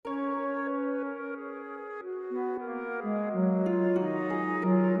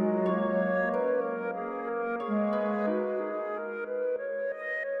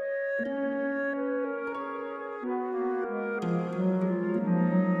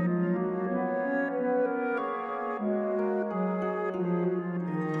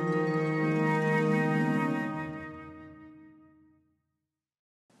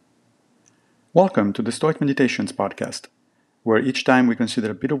Welcome to the Stoic Meditations podcast, where each time we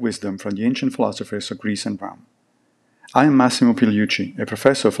consider a bit of wisdom from the ancient philosophers of Greece and Rome. I am Massimo Pigliucci, a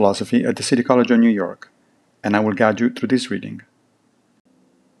professor of philosophy at the City College of New York, and I will guide you through this reading.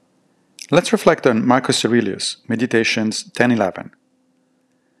 Let's reflect on Marcus Aurelius, Meditations 10:11.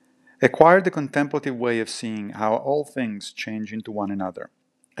 Acquire the contemplative way of seeing how all things change into one another,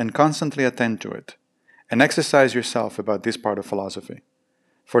 and constantly attend to it, and exercise yourself about this part of philosophy.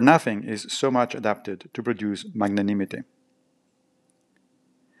 For nothing is so much adapted to produce magnanimity.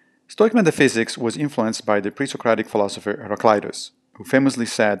 Stoic metaphysics was influenced by the pre-Socratic philosopher Heraclitus, who famously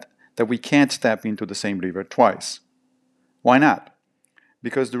said that we can't step into the same river twice. Why not?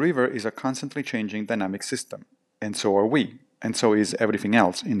 Because the river is a constantly changing dynamic system, and so are we, and so is everything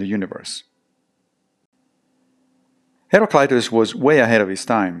else in the universe. Heraclitus was way ahead of his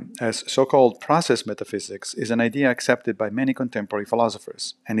time, as so-called process metaphysics is an idea accepted by many contemporary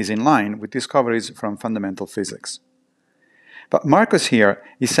philosophers, and is in line with discoveries from fundamental physics. But Marcus here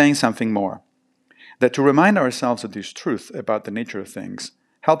is saying something more, that to remind ourselves of this truth about the nature of things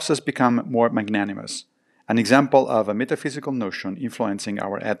helps us become more magnanimous, an example of a metaphysical notion influencing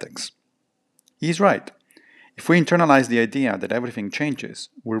our ethics. He's right. If we internalize the idea that everything changes,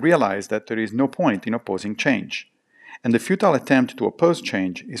 we realize that there is no point in opposing change. And the futile attempt to oppose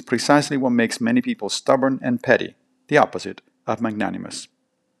change is precisely what makes many people stubborn and petty, the opposite of magnanimous.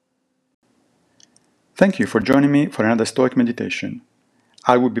 Thank you for joining me for another Stoic meditation.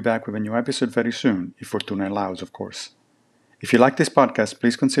 I will be back with a new episode very soon, if Fortuna allows, of course. If you like this podcast,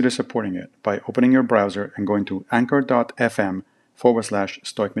 please consider supporting it by opening your browser and going to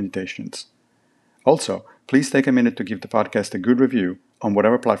anchor.fm/Stoic Meditations. Also, please take a minute to give the podcast a good review on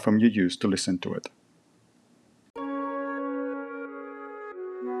whatever platform you use to listen to it.